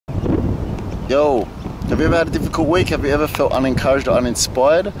Yo, have you ever had a difficult week? Have you ever felt unencouraged or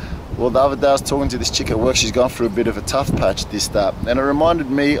uninspired? Well, the other day I was talking to this chick at work. She's gone through a bit of a tough patch, that. And it reminded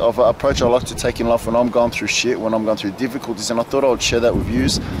me of an approach I like to take in life when I'm going through shit, when I'm going through difficulties, and I thought I would share that with you.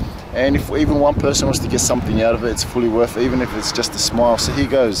 And if even one person wants to get something out of it, it's fully worth it, even if it's just a smile. So here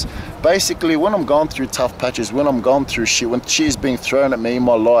goes. Basically, when I'm going through tough patches, when I'm going through shit, when shit is being thrown at me in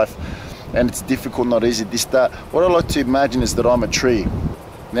my life, and it's difficult, not easy, that, what I like to imagine is that I'm a tree.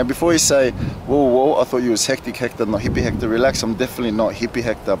 Now, before you say, whoa, I thought you was Hektik Hektor, not Hippie Hektor, relax, I'm definitely not Hippie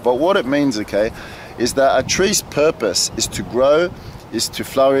Hektor. But what it means, okay, is that a tree's purpose is to grow, is to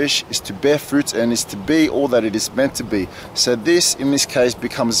flourish, is to bear fruits, and is to be all that it is meant to be. So this, in this case,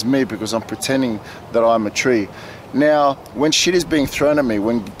 becomes me because I'm pretending that I'm a tree. Now, when shit is being thrown at me,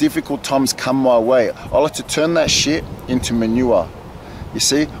 when difficult times come my way, I like to turn that shit into manure. You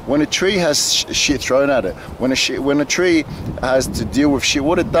see, when a tree has shit thrown at it, when a tree has to deal with shit,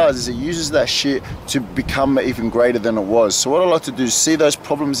 what it does is it uses that shit to become even greater than it was. So what I like to do is see those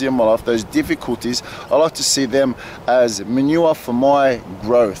problems in my life, those difficulties, I like to see them as manure for my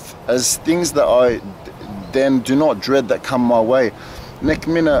growth, as things that I then do not dread that come my way. Next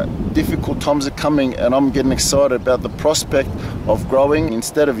minute, difficult times are coming and I'm getting excited about the prospect of growing.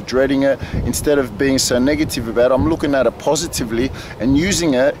 Instead of dreading it, instead of being so negative about it, I'm looking at it positively and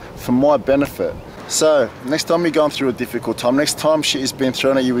using it for my benefit. So next time you're going through a difficult time, next time shit is being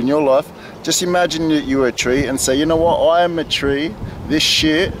thrown at you in your life, just imagine that you're a tree and say, you know what, I am a tree, this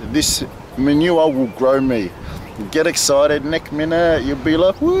shit, this manure will grow me. Get excited, next minute you'll be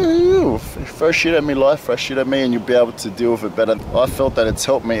like, woo, throw shit at me, life, throw shit at me, and you'll be able to deal with it better. I felt that it's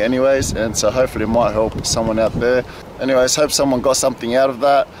helped me anyways, and so hopefully it might help someone out there. Anyways, hope someone got something out of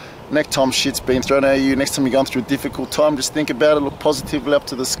that. Next time shit's being thrown at you, next time you're going through a difficult time, just think about it, look positively up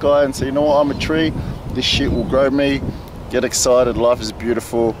to the sky and say, you know what, I'm a tree, this shit will grow me. Get excited, life is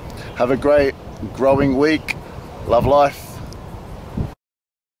beautiful. Have a great growing week. Love life.